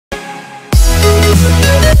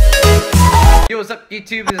Yo, what's up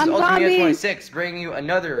YouTube? This is Ultimate26 bringing you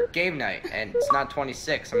another game night. And it's not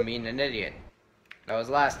 26, I'm being an idiot. That was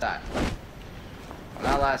last time. Well,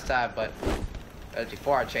 not last time, but that was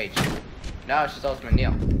before I changed. Now it's just Ultimate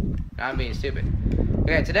Neil. Now I'm being stupid.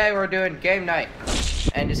 Okay, today we're doing game night.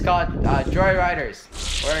 And it's called Joyriders.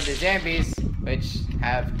 We're the zombies, which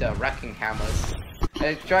have the wrecking hammers.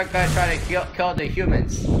 They're gonna try to kill the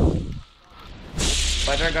humans.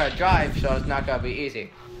 But they're gonna drive, so it's not gonna be easy.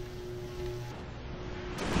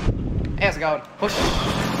 Hey, how's it going? Push!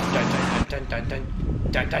 Dun dun dun dun dun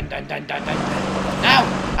dun dun dun dun dun dun. No!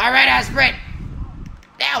 I ran out of sprint!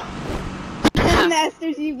 No! Master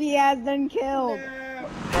TV has been killed.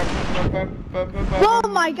 Oh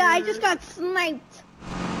my god, I just got sniped.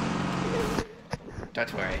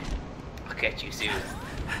 Don't worry. I'll get you soon.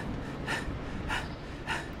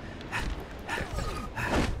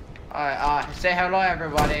 Alright, say hello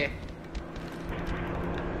everybody.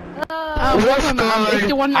 Welcome. It's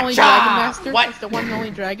the one and only Dragon Master. What? It's the one and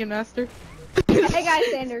only Dragon Master. Hey guys,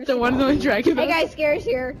 Sanders. The one and only Dragon Master. Hey guys, Scare's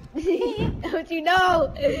here. Don't you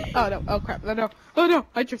know? Oh no! Oh crap! Oh no! Oh no!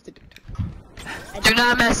 I drifted. Do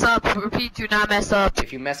not mess up. Repeat. Do not mess up.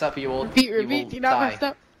 If you mess up, you will. Repeat. Do not mess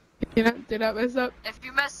up. Do not mess up. If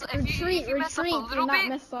you mess up a little not bit,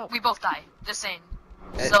 mess up. we both die. Just saying.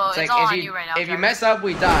 So it's all on you right now. If you mess up,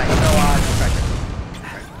 we die. So no pressure.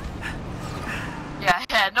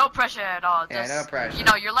 Yeah, no pressure at all. Yeah, just, no pressure. You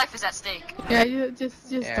know, your life is at stake. Yeah,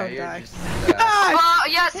 just don't die. Just, Oh,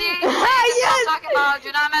 yeah, see? This is what I'm talking about.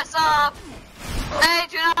 Do not mess up. Hey,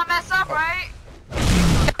 do not mess up, right?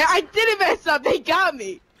 I didn't mess up. They got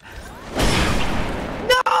me.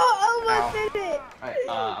 No, almost did it. Alright,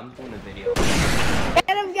 I'm doing a video.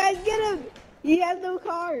 Get him, guys, get him. He has no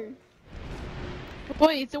car.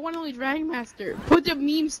 Wait, it's the one and only Dragon Master. Put the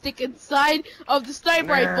meme stick inside of the sniper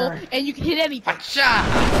rifle, and you can hit anything. Shot!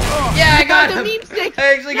 Yeah, I got him. The meme stick.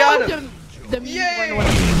 I actually got him. The memes weren't with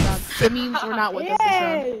us this round. The memes were not with us this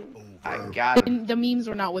round. I got him. The memes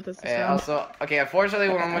were not with us this round. Also, okay, unfortunately,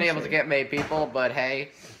 we weren't able to get many people, but hey,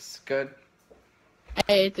 it's good.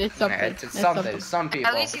 Hey, it's something. Yeah, it's something. Some people.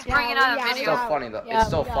 At least he's bringing out a It's video. still funny though. Yeah, It's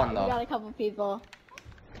still fun We though. got a couple people.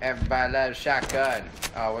 Everybody loves shotgun.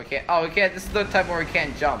 Oh, we can't. Oh, we can't. This is the type where we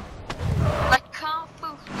can't jump. Like Kung Fu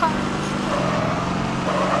Punch.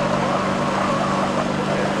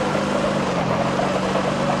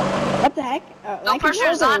 What the heck? No pressure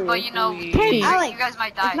is on, but you know, you guys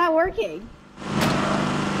might die. It's not working.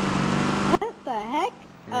 What the heck?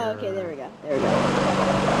 Oh, okay, there we go.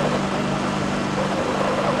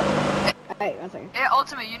 Alright, 1 second. Hey,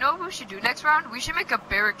 Ultimate, you know what we should do next round? We should make a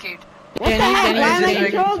barricade. What the heck? Why are my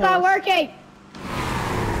controls not working?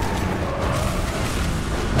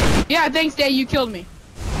 Yeah, thanks, Dan. You killed me.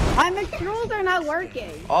 My controls are not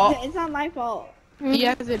working. Oh. It's not my fault.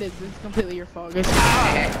 Yes, it is. It's completely your fault.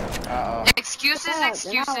 Uh-oh. Excuses, Yeah,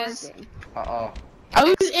 they're not excuses. working. Uh-oh. I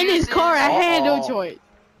was in his car. I had no Uh-oh. choice.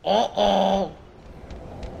 Uh-oh.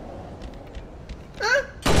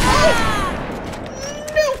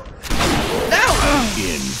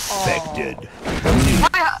 Infected.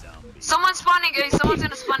 Someone's spawning, guys. Someone's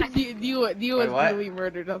gonna spawn. Dio was Wait, what? brutally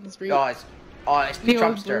murdered on the street. Oh, it's the Neil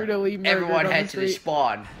was Trumpster. brutally murdered Everyone on head the to the street.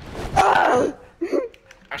 spawn.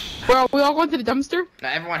 Bro, we all going to the dumpster? Now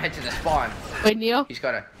everyone head to the spawn. Wait, Neil? He's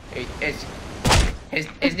gonna.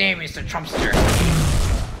 His name is the Trumpster.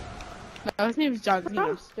 No, his name is John Cena.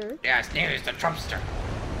 Dumpster. Yeah, his name is the Trumpster.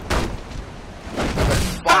 I'm gonna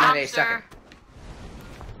spawn in a second.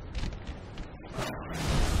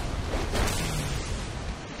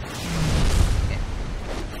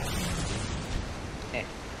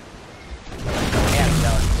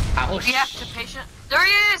 We have to patient. There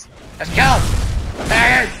he is! Let's kill him!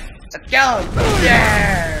 There he is! Let's kill him!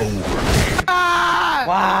 Yeah! Ah!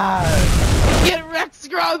 Wow! Get wrecked,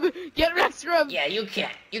 scrub! Get wrecked, scrub! Yeah, you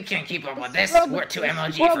can't keep up with this. We're too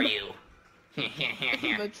MLG for you.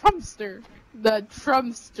 The Trumpster. The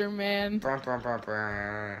Trumpster, man. How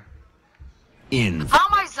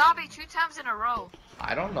am I zombie 2 times in a row?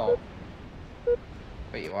 I don't know.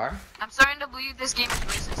 Wait, you are? I'm starting to believe this game is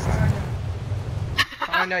racist.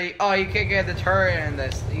 Oh no! You can't get the turret in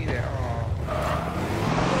this either. Oh.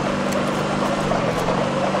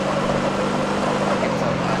 Get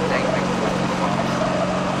some dang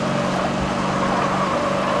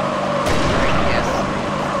yes.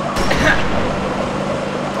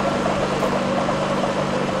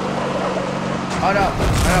 Oh no!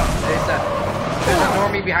 There's a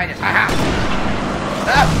normie behind us. Aha!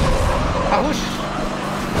 Ah! Oh, whoosh!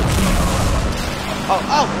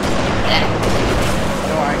 Oh! Yeah.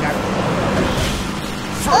 No, I got him.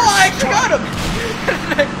 Oh, I actually got him!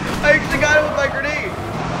 I actually got him with my grenade!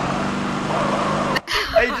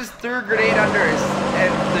 under is,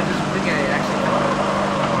 and they're just thinking it actually comes.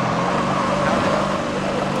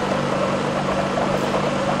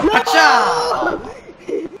 Hacha!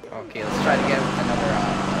 Okay, let's try to get another,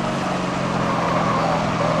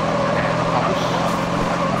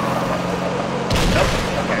 nope,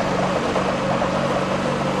 okay.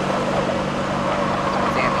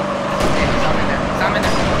 Sammy, something there.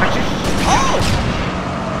 Oh!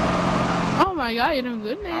 Oh my god, you're doing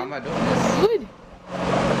good, man. How am I doing this? Good.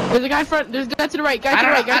 There's a guy in front. There's a guy to the right. Guy to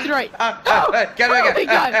the right. Guy to the right. Get away, Oh my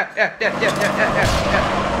god. I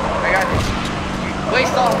got this.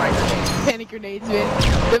 Waste all my grenades. Panic grenades, man.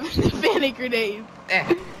 The panic grenades.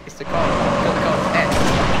 It's the code. Kill the code.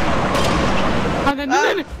 Oh, no.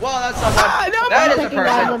 Whoa, that's someone. No, That is a Guys,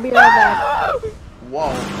 I'll person. be right back.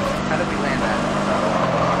 Whoa. How did we land that?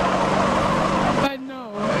 No.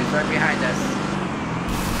 Oh, he's right behind us.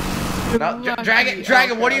 No,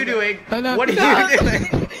 Dragon, what are you doing? What are you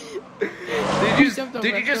doing?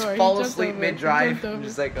 Did you just fall asleep mid-drive? I'm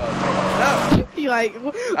just like, oh, no. He like. I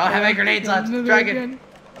don't have my grenades left. Dragon.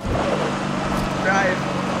 Drive.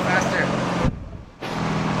 Faster.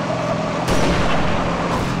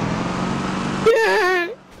 Yeah.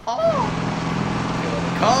 Oh.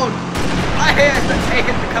 Code. I hit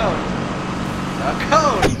the code.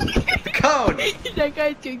 The code. That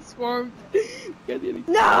guy's getting swarmed.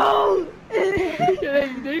 No! He's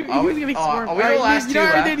getting swarmed. Are we the last two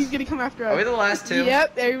left? He's gonna come after us. Are we the last two?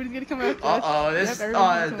 Yep, everybody's gonna come after us. Uh-oh, this Yep,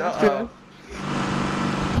 everybody's gonna come after us.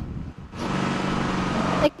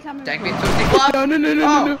 Take me to the club.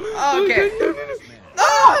 No. Oh, okay.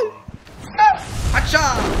 No. Hacha!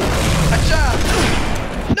 Hacha!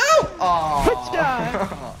 No! Oh.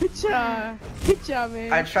 Hacha, man.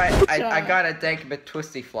 I tried. I got a dank but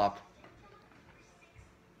twisty flop.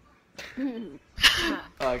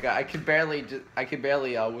 Oh god, I can barely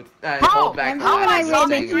hold back. How would I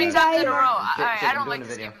Zombie win 3 this? times in a row. Alright, Shit, I I'm don't doing like a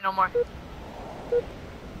this video. game no more.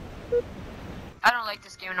 I don't like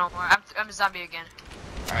this game no more. I'm a zombie again.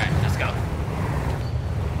 Alright, let's go.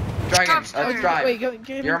 Dragon, let's drive. Wait,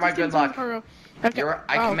 You're my good luck. Okay.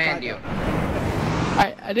 I command you.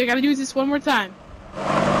 Alright, I gotta do this one more time.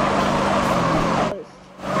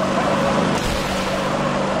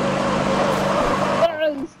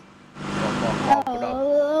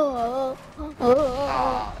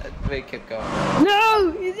 Ah, they kept going.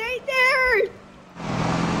 No! He's right there!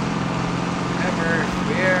 Ever,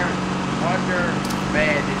 fear, wonder,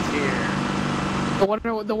 man is here. The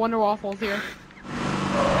Wonder Waffle's here.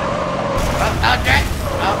 Jack!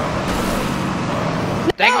 Oh.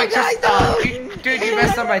 Dank No, guys, no! Dude, you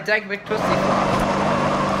messed up my dank McTwisty.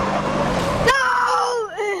 No!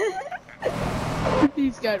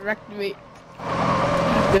 He's got wrecked me.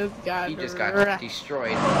 He just got wrecked.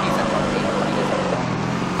 Destroyed. He's a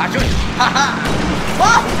Haha!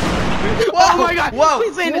 Whoa! Oh my god! Whoa!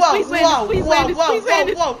 Please land this! Whoa! Please land Whoa! this! Please Whoa! land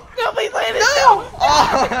this! Whoa! Please land this! Whoa! No! Please land this! No!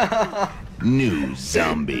 Oh. New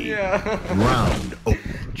zombie. Yeah. Round.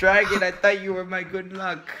 Dragon, I thought you were my good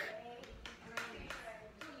luck.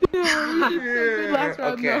 Last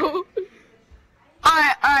round, Okay. no.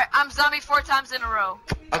 Alright, I'm zombie 4 times in a row.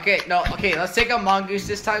 Okay, let's take a mongoose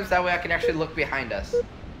this time so that way I can actually look behind us.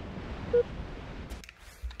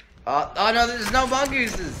 Oh no, there's no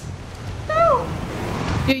mongooses! No!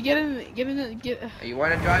 Get in. You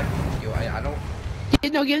wanna drive? I don't.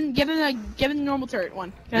 Get in a normal turret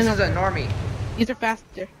one. This is a normie. These are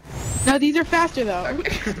faster. No, these are faster though.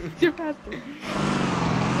 Okay. These are faster.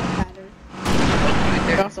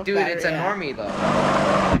 Dude, it's a normie though.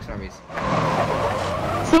 Next normies.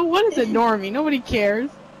 So what is a normie? Nobody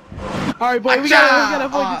cares. Alright, boy, we gotta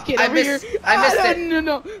avoid this kid over here. I missed it.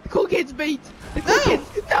 No. The cool kid's bait. The No! cool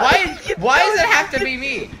kid's... Why does it have to be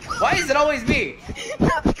me? Why is it always me?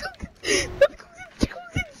 Not the cool kids. Not the cool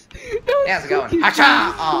kids. No, Yeah, how's it going? kids.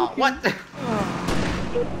 Hacha! Oh, what the?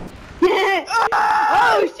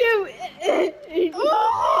 Oh,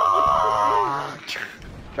 shoot!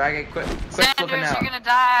 Dragon, quit flipping Sanders, out. you're gonna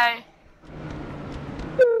die.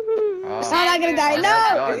 Oh, I'm not gonna die, how's it no!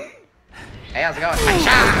 going? Hey, how's it going?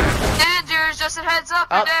 Hacha! Sanders, just a heads up,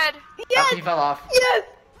 Oh. you're dead. Yes! He fell off. Yes!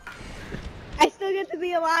 I still get to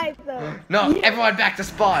be alive, though. No, everyone back to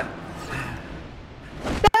spawn.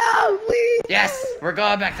 No, please! Yes, we're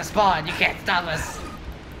going back to spawn. You can't stop us.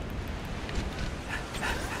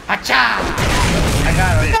 Hacha! I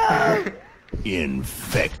got him.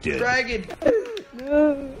 Infected. Dragon.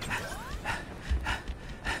 No.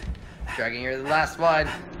 Dragon, you're the last one.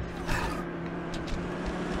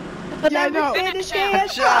 But Yeah, I no. would the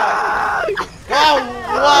chance. Hacha! Whoa!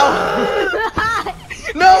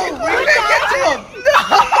 No, we can't get to him. No!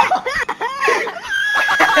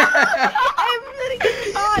 I'm gonna get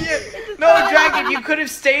caught. No, could have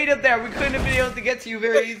stayed up there. We couldn't have been able to get to you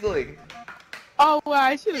very easily. Oh, well,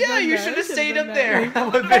 I should have. Yeah, you should have stayed up there.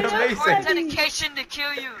 That would have been Hard amazing. dedication to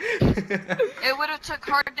kill you. It would have took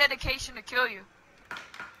hard dedication to kill you.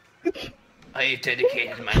 I have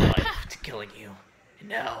dedicated my life to killing you, and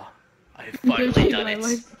now I've finally done it.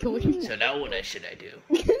 So now what should I do?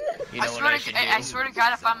 You know what I should do? I swear to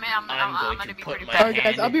God, if I'm in, I'm gonna be pretty bad. Alright,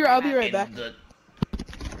 guys, I'll be right back.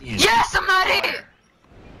 Yes, I'm not it.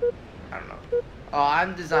 I don't know. Oh,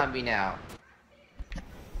 I'm the zombie now.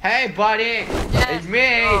 Hey, buddy! Yes. It's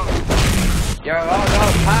me! Oh. You're a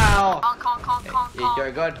good pal! Conk. You're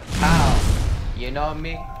a good pal. You know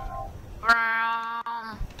me?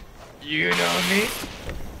 You know me?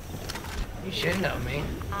 You should know me.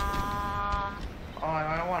 Oh,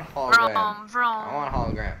 I don't want hologram. I want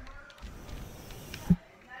hologram.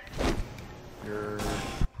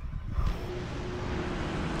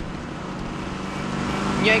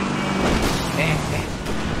 Yank!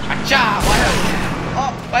 Acha! What?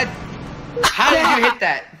 Oh, what? How did you hit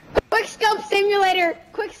that? Quick scope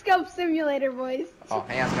simulator, boys. Oh,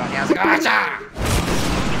 hands go. Acha!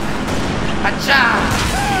 Acha!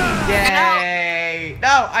 Yay!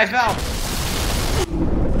 No, I fell.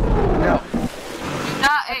 No.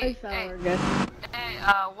 Hey,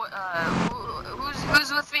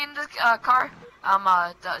 who's with me in the car?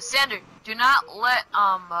 Sander, do not let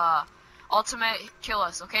Ultimate kill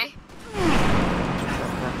us, okay?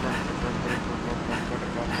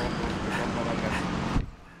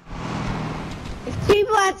 It's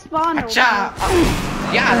people at spawn. Acha!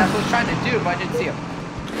 Yeah, that's what I was trying to do, but I didn't see him.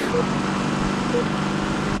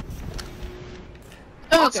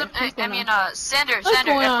 Sander, if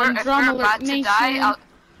going we're on, Drama about to Nation? die, I'll...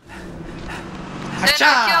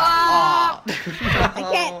 Acha! I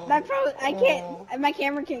can't. I can't. My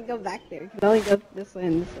camera can't go back there. It can only go this way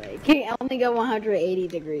and this way. It can only go 180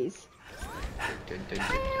 degrees.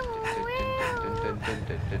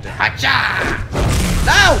 Acha!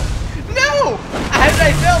 No! No! How did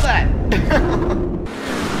I fail that?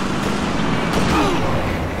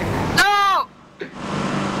 No!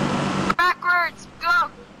 Backwards! Go!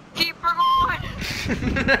 Keep her going!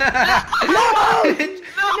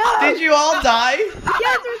 Did you all die?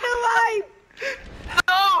 Yes, we're still alive.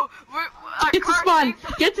 No! Get to spawn!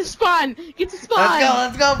 Get to spawn! Get to spawn!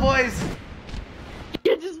 Let's go, boys!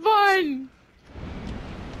 Get to spawn!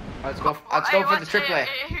 Let's go for the triple A.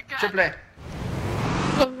 Triple A.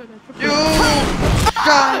 You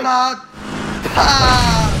shall not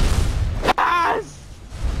pass!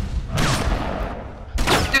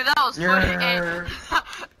 Dude, that was funny. Dude,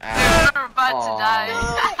 we're about to die.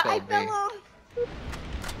 I fell off.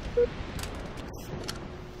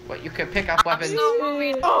 What, you can pick up weapons? Still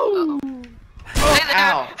moving. Oh!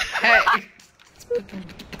 Ow! Hey!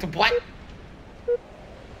 What?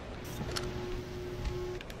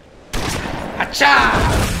 Acha!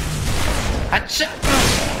 Acha!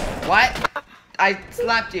 What? I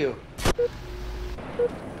slapped you.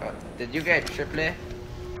 Oh, did you get triple?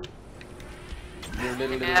 You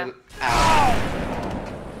little. Ow.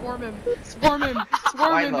 Swarm him! Swarm him!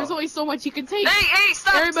 Swarm him! There's only so much you can take! Hey,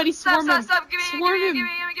 stop! Everybody swarm him! Stop! Give me, Swarm him!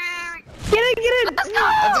 Get in! Let's go!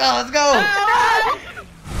 Let's go!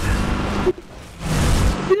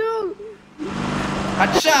 No.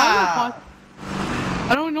 Acha!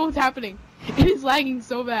 I don't know what's happening. It is lagging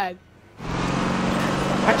so bad.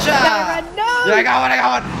 Acha! No! Yeah, I got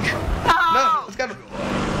one! No, let's go! No!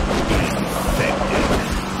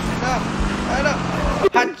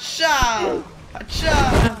 Acha! Acha!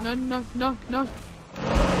 No.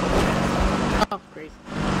 Oh, great.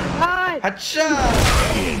 God! Acha!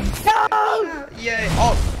 No! Yay!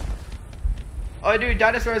 Oh, dude,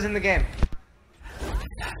 dinosaurs in the game.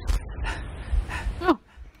 Oh.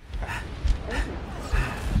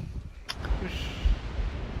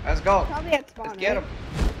 Let's go. Probably at spawn. Let's get right? him.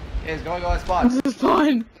 Yeah, he's going to spawn. This is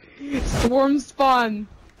fun. Swarm spawn.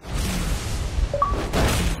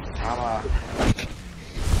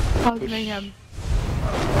 Cause mayhem.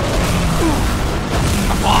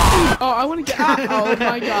 Oh, I want to get out. Oh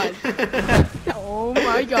my god. Oh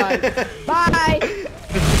my god. Bye!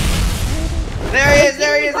 There he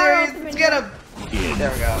is! Let's get him!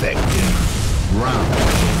 There we go.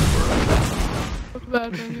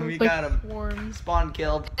 We got him. Swarms. Spawn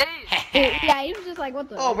killed. Yeah, he was just like, what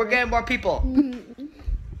the? Oh, we're getting more people.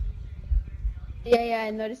 Yeah,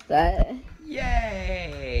 I noticed that.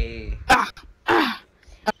 Yay!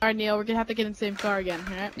 Alright, Neil, we're gonna have to get in the same car again,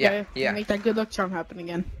 alright? Yeah. Make that good luck charm happen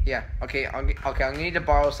again. Yeah, okay, I'm gonna need to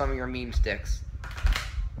borrow some of your meme sticks.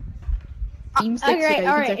 Meme sticks? Alright, Okay, you can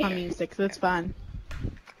alright. take my meme sticks, that's fine.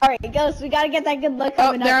 Alright, Ghost, we gotta get that good luck Oh,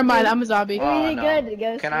 coming up. never mind. I'm a zombie. We're Oh, doing no. good,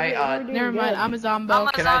 Ghost. Can We're I, doing Never mind. good. I'm a zombie. I'm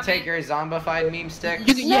a Can I zombie. take your zombified meme sticks?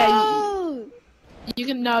 You can, yeah, No! you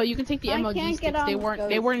can no. You can take the I MLG can't get sticks. They on weren't.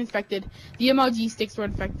 They Ghost. weren't infected. The MLG sticks were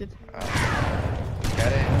infected. Get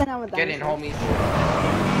Then I'm a it. Get in, dinosaur. homies.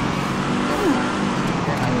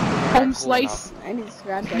 Home slice. I need to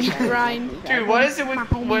scratch Meat that. grind. Dude, what is it with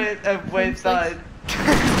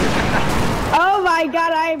Oh my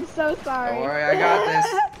god, I am so sorry. Don't worry, I got this.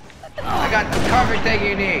 I got the cover thing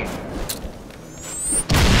you need.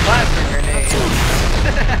 Plasma grenade.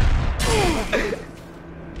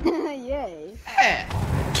 Yay. Yeah.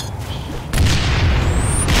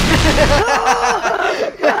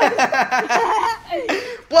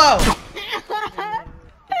 Whoa!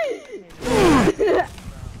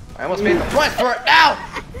 I almost made the punch for it now!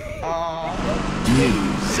 Aww. New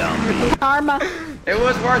zombie. Karma. It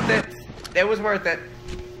was worth it. It was worth it.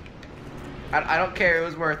 I don't care, it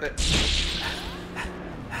was worth it.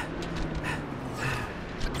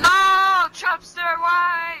 No, Chopster,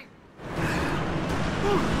 why?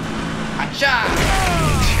 Acha!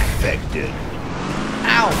 Infected.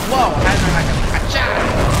 Ow! Whoa! How's my mic? Acha!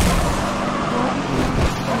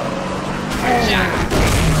 Acha!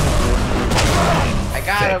 I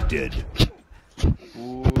got him. Infected.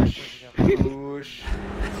 Whoosh. Whoosh.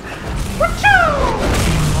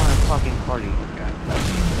 Fucking party.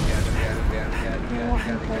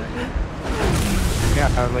 Yeah,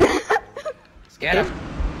 I was like, Let's get him.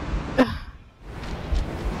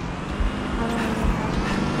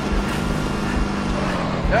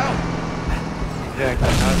 No! exactly.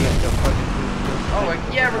 Now you have to fucking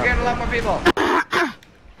Oh, yeah, we're getting a lot more people. Ah,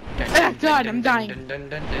 God, I'm dying.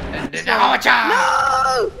 Oh, watch out!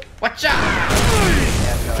 No! Watch out!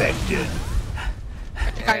 Infected.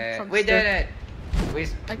 Yeah, we did it. We.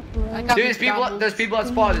 I got Dude, there's people at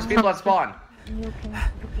spawn. There's people at spawn.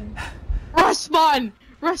 Rush spawn!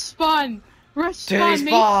 Rush spawn! Rush Dude, spawn, they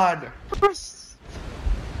mate! spawn. Rush!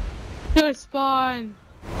 Dude, spawn!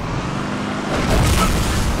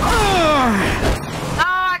 No,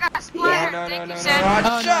 I got splattered. No, Thank no, you, no, Sam. no, Oh, no,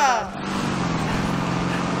 watch out!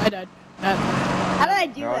 I died. How did I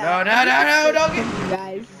do No, that? no, don't get. You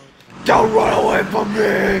guys. Don't run away from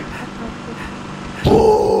me! Oh!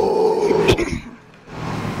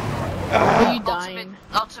 Are you dying?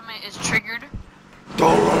 Ultimate is triggered.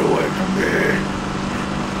 Don't run away from me!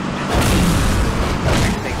 I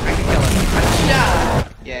can kill him. Acha!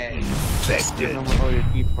 Yeah. Infected.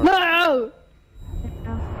 No!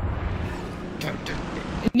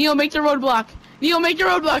 Neil, make the roadblock! Neil, make the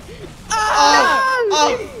roadblock!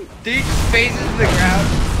 Oh! Did he just phase into the ground?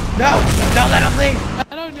 No! Don't let him leave!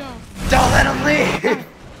 I don't know. Don't let him leave!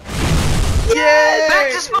 Yay!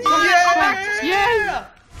 Back to spawn! Go back to spawn! Yes!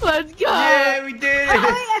 Let's go! Yeah, we did I it!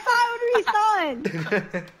 thought I would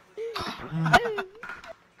respawn!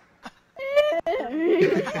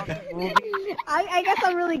 I guess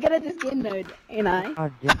I'm really good at this game mode, ain't I?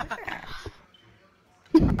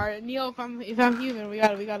 Alright, Neil, if I'm human, we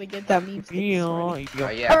gotta get that meme stick. Oh,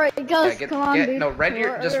 yeah. Alright, Ghost, get- come on, get- dude. no, ready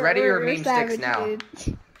your- just ready your We're meme sticks savage, now. dude.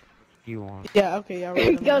 You want? Yeah, okay, yeah.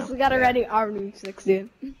 Right, Ghost, we gotta ready our meme sticks, dude.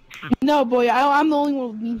 No, boy, I'm the only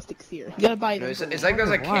one with meme sticks here. You gotta buy No, them. it's like there's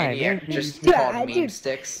a candy Why? just Dude, called meme dude.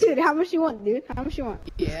 sticks. Dude, how much you want, dude? How much you want?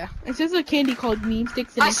 Yeah, it's just a candy called meme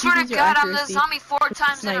sticks, and I it swear to increases your God, I'm the accuracy. zombie 4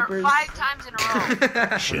 times in a snipers. 5 times in a row.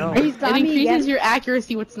 Are you It zombie increases again? your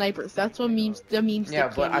accuracy with snipers. That's what the meme stick Yeah,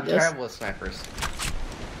 but I'm candy does. terrible with snipers.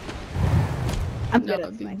 I'm No, good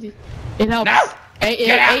at sniping. it helps. No!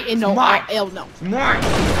 Get out! No, Mine! no. More!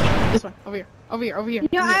 This one, over here, over here, over here. You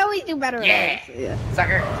know, I always do better Yeah. at this.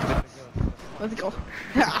 Sucker! Let's go.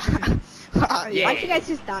 Yeah. Why'd you guys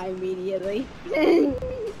just die immediately?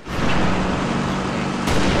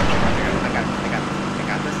 I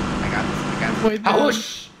got this. Wait,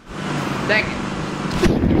 Hawoosh! Thank you.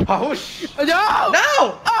 Hawoosh! No!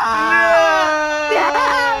 No!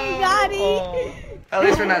 Yeah, got it. Oh. At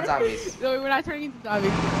least we're not zombies, No, we're not turning into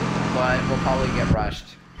zombies. but we'll probably get rushed.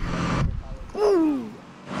 Ooh.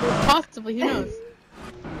 Possibly, who knows?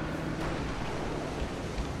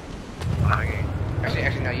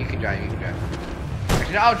 Actually, no, you can drive.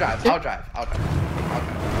 Actually, no, I'll drive. Okay,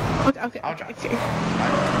 okay. I'll drive. Okay.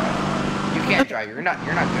 You can't drive. You're not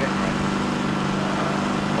good at driving.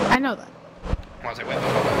 I know that. I was like,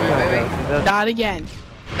 wait. Not again.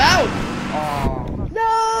 No! Oh,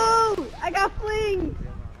 No! I got flinged.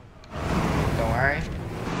 don't worry.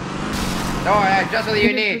 Don't worry, I just what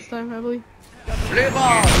you This need. time, probably. Blue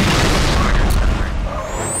ball.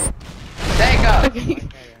 Take up. Okay.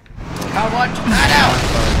 How much? I know.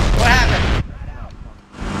 What happened?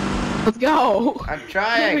 Let's go. I'm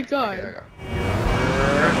trying. Oh my God. Okay, there we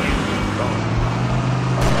go.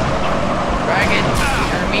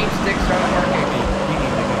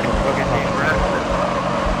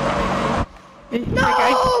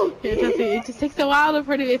 just takes a while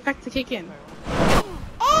for the effect to kick in.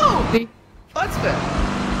 Oh! See? Let's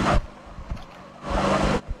spin.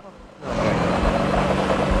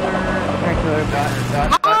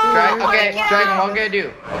 Okay, Dragon, what I'm gonna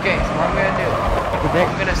do. Okay, so what I'm gonna do.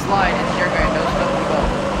 I'm gonna slide and you're gonna no scope and go.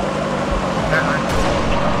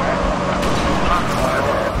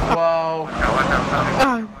 Whoa.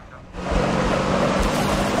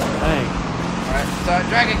 Hey. Alright, so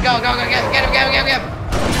Dragon, go, get him.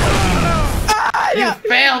 You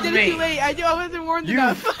failed Did it me. too late. I wasn't warned You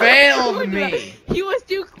enough. failed me. He was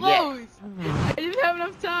too close. I didn't have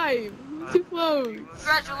enough time. He was too close.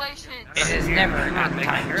 Congratulations. It is never enough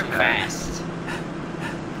time too fast.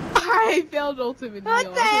 I failed ultimate. What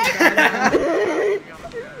Neil. the I'm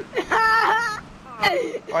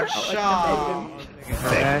so heck? What shot?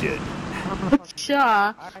 Infected.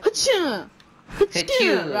 Cha. Hacha. Hit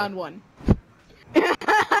you. Round 1.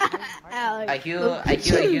 Alex. I heal.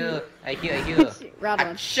 Round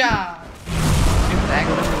 1. Shot.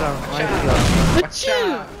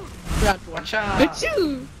 Hacha. Round 1. Shot.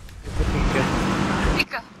 Hachu.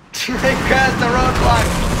 Pika. They crossed the roadblock.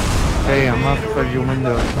 Hey, I'm up for your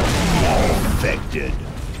window. Infected.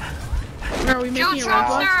 Are we Kill making a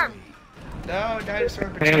roadblock? Trumpster. No, dinosaur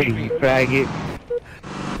Hey, betrayed me. you faggot.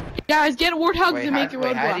 Guys, get warthogs Wait, to make a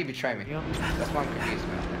wait, how did he roadblock. betray me? That's what I'm confused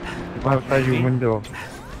about. I'm outside your window.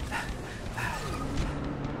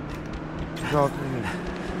 Talk to me.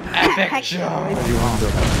 Epic Heck show. Outside your window.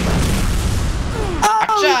 Oh,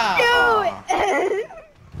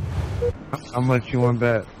 shoot! How much you want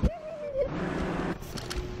bet?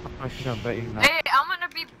 How much you gonna bet you not? Hey, I'm gonna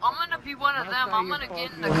be one of them. I'm gonna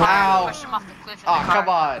get in the car Wow. and push him off the cliff in Oh, the car. come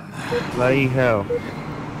on. Bloody hell.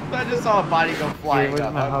 I just saw a body go flying where's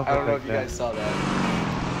up. my house I don't know like if you that? guys saw that.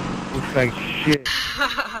 Looks like shit.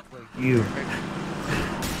 Like you.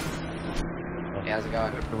 Yeah, how's it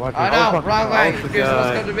going? Watch Oh it. no, fucking- wrong way. oh, You're supposed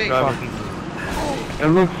to come to me. fucking- It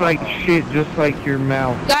looks like shit, just like your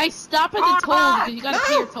mouth. Guys, stop at the tolls because you gotta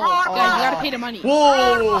pay your tolls. Guys, you gotta pay the money.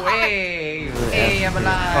 Whoa, hey, hey, I'm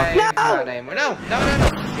alive. No. Not anymore. No.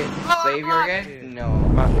 Savior again? No.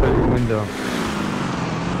 I'm outside your window.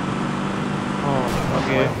 Oh,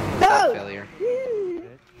 okay. No! Failure.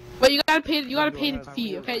 But you gotta pay the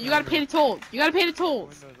fee, okay? You gotta pay the tolls. You gotta pay the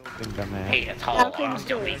tolls. Hey, it's all. How can I'm you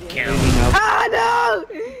still do being it? killed. Ah, no!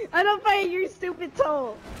 I don't pay your stupid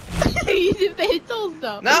toll. You didn't pay the tolls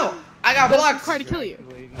though. No, I got But it's blocked. required to kill you.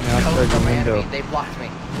 Outside your Command window. me. They blocked me.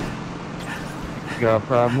 You got a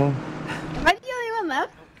problem? Am I the only one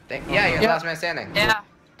left? Yeah, you're the last man standing. Yeah.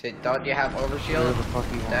 Don't you have Where overshield? the fuck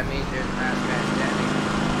you That want? means you're the last man standing.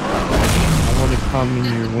 I want to come in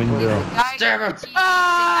your window. Guy Stab him. did Ah!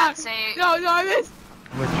 not say. No, I missed.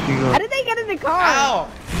 What you How gonna did they get in the car? Ow!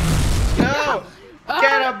 No! Ah!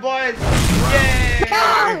 Get up, boys! Yay! No!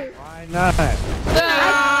 Why not? Get the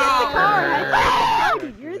car!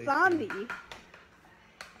 No. You're a zombie.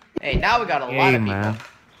 Hey, now we got a lot Hey, of people. man.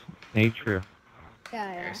 Nature.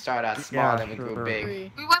 Yeah, We started out small, Yeah, then we grew sure. big.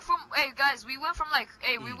 Three. We went from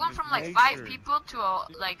like 5 people to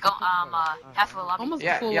half a lobby. Almost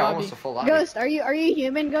Yeah, full yeah, lobby. almost a full lobby. Ghost, are you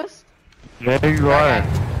human, Ghost? There you are.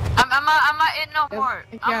 I'm not in no more.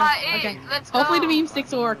 Okay, I'm not okay. in. Let's go. Hopefully the meme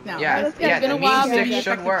sticks will work now. Yeah, Let's go. yeah, It's been the a while, meme maybe sticks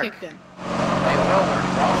the should effect work. kicked in. They will work.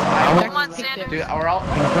 Come on, Kicked Sanders. in. Dude, or else,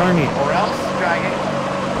 Incarnate. Dragon,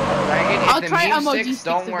 if I'll the try meme emoji sticks sticks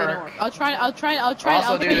don't if they don't work. work. I'll try Also I'll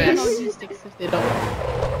do try this. emoji sticks if they don't work.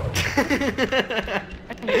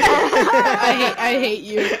 I hate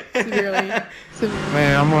you severely.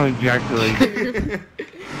 Man, I'm gonna ejaculate.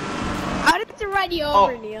 I wanted to run you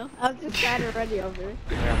over, Oh. Neil. I was just trying to run you over.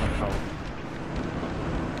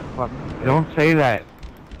 Fuck. Don't say that.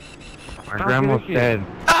 My grandma's dead.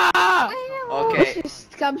 Ah! Okay. This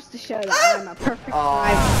just comes to show that I'm a perfect Oh.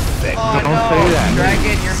 driver. Oh Don't no, say that.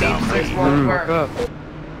 Dragon, your meme sticks won't Screw work. up.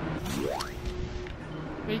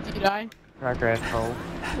 Wait, did you die? Cracker asshole.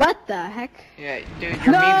 What the heck? Yeah, dude,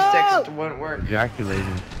 your No! meme sticks wouldn't work.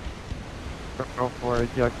 Ejaculating. Go for it.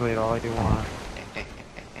 Ejaculate all you want.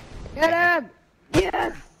 Get him!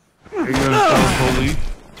 Yes! Are you gonna tell the police?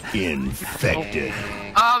 Infected.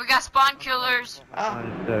 Oh, we got spawn killers. Oh, What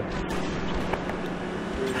is that?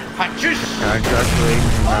 Hachush! Can I ejaculate in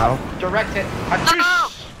your mouth? Direct hit. No!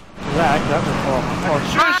 Hachush! That doesn't fall. Run!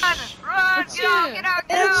 Hachush! Run! Get out! Get out!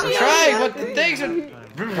 Get It's out! you. Try, but the things are...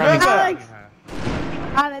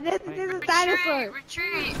 Alex! This is a dinosaur!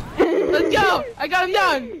 Retreat! Let's go! I got him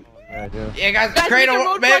done! Yeah, I do. Yeah, guys, Guys, create make a a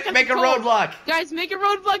roadblock make, at make a the tolls. roadblock. Guys, make a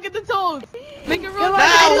roadblock at the tolls! Make a Come roadblock! on, No, I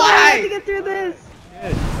don't why? have to get through this!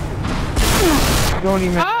 You don't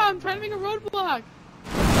even Ah, I'm trying to make a roadblock!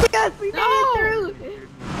 Yes, we made No. it through!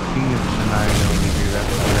 penis tonight when you do that.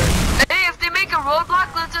 Hey, if they make a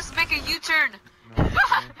roadblock? Let's just make a U-turn.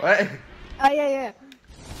 What? Oh yeah.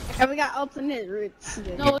 And we got alternate routes.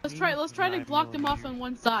 No, let's try to block them off on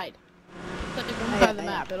one side. Like one side of the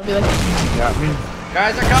map. It'll be like. Got me.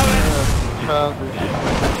 Guys are coming!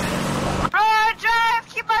 Drive!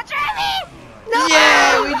 Keep on driving! No!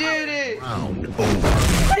 Yeah, we did it! Round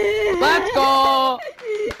over. Let's go!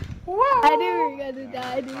 I knew we were gonna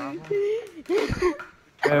die, dude.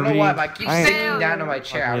 I don't know why, but I keep sinking down to my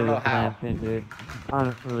chair. I don't know how. Dude.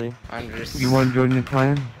 Honestly. I'm just... You want to join the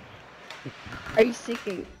clan? Are you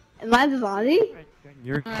sinking? Am I the zombie?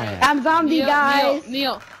 Your clan. I'm zombie, guys.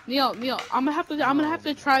 Neil. I'm gonna have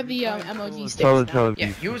to try the MOG sticks. Tell now.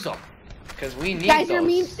 Yeah, use them. Because we need Guys, those. your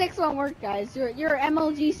meme sticks won't work, guys. Your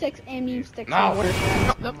MLG sticks and meme sticks No. won't work.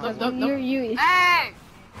 Nope. You. Hey!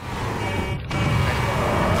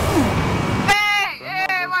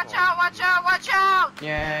 Hey! Watch out!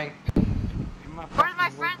 Yeah. Where's my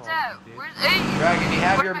friends at? Hey! Dragon, you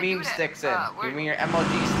have What your if I meme do that? sticks in. Where- Give me your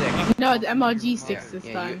MLG sticks. No, the MLG sticks this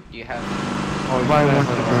Yeah, time. you have... Oh, if I want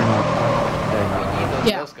to join You need those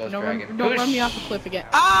Yeah. Loscos, Don't Dragon. run me off the cliff again.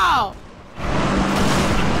 Ow!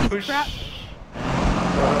 Piece of crap.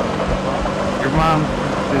 Your mom.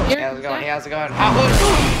 How's it going? How's it going?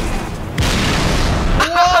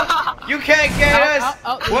 Whoa! You can't get us!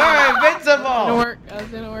 We're invincible! Gonna work. That's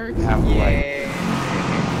gonna work. Yeah.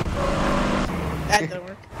 That didn't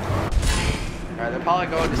work. Alright, they're probably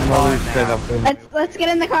going to Mother spawn set now. up in. Let's get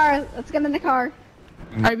in the car. Let's get in the car.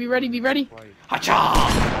 Alright, be ready. Hacha!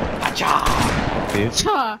 Hacha!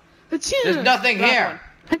 Cha! Achoo! There's nothing That here! one.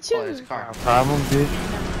 Oh, there's a Achoo! car. Problem, bitch.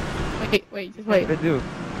 Wait, just wait. I do.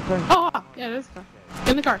 Oh, yeah, there's a car. Get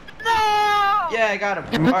in the car. No! Yeah, I got him.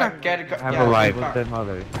 In the car. Alright, get a car. Have Yeah, a life get a with car. that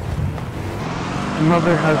mother. Your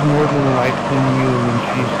mother has more than a life than you when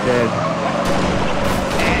she's dead.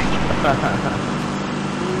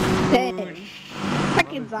 Dead.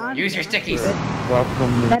 Fucking zombie. Use your stickies.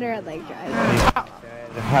 Welcome to Better at like driving. ha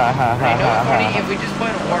ha You know what's funny? ha. If we just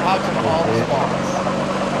put warthogs in all the spawns.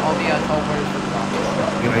 All the teleporters for the zombies.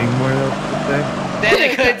 You got any more else to say? Then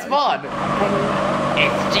they could spawn!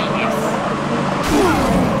 It's genius!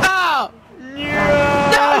 Oh!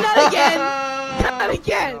 No, not again! Not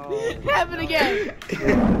again! Happen again!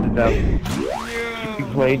 You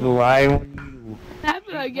played the lie on you.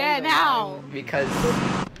 Happen again! How? Because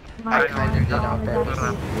I kind of did on purpose.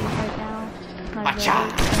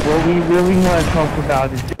 Acha! What we really want to talk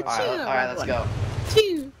about is Alright, let's go.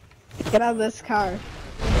 Two. Get out of this car. we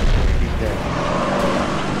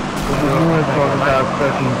want to talk about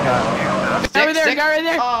fucking cops. Guy right there, guy right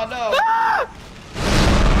there. Oh no! Ah!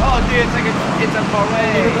 Oh dude, it's like it's a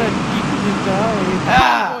parade!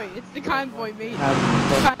 Ah! Convoy. It's the convoy, mate.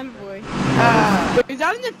 Have Convoy. Ah! Wait, is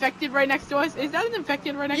that an infected right next to us? Is that an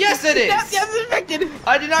infected right next Yes, to us? it is. Yes, it's infected!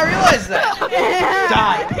 I did not realize that!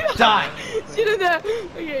 Die! Shoot him there!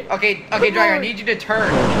 Okay. Okay, Dragon, I need you to turn.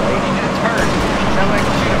 I need you to turn. That way I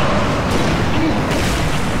can shoot him.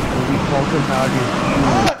 we talk about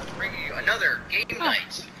is Bring you another game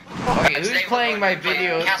night. Okay, who's playing my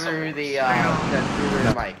video through the through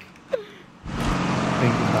the mic?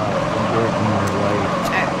 think about enjoying your life.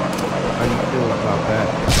 How do you feel about that?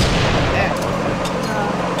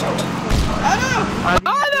 Oh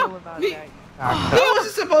no! Me. He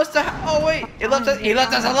wasn't supposed to. Oh wait, he left us. He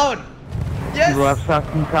left us alone. Yes. You love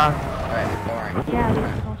sucking cock? Alright, don't worry.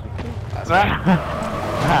 That's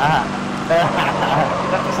Ah. He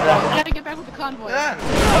left us I alone. gotta get back with the convoy. Ah,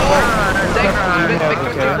 don't worry. Thanks,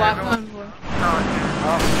 Twisty Flop. Convoy.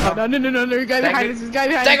 Oh, no, guy behind us, this guy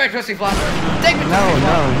behind Take us. my Twisty Flop. Take my No, Twisty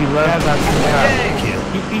Flop. he loves sucking cock. Yay.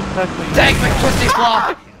 He beats sucking Take my Twisty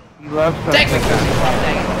Flop. He loves Take sucking my Twisty cock. Flop.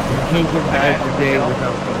 Dang it. He can't get back a day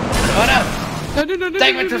without Oh no. No.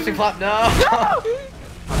 Take my Twisty Flop. No.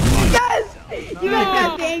 Yes! You guys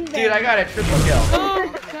got dang Dude, I got a triple kill. Oh,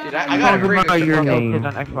 Dude, God. I got a Talking ring about your triple kill. name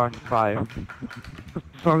on Xbox 5.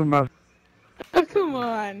 Talking about Oh, come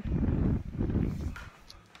on.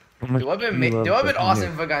 how much It would have you been, love it would have been sucking awesome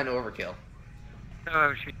dick. if I got an overkill.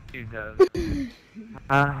 Oh, she does.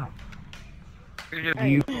 Do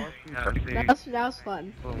you That was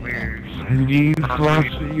fun. Weird. do you floss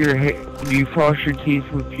your do you floss your teeth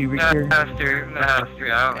with pubic hair? Master, I don't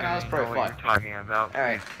Yeah, that was pretty know what fun. you're talking about.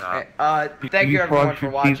 Alright. Stop. Thank Do you everyone floss for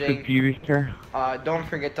your teeth with watching. pubic hair? Don't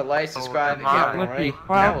forget to like, subscribe if you Oh, haven't what already. the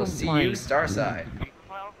And I will see you fuck? Starside.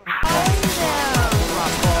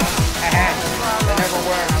 That never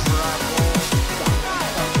works.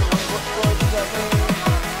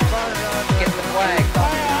 Get the flag.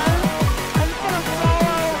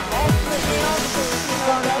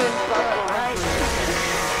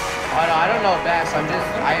 Oh no, I don't know best.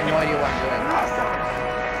 I have no idea what I'm doing.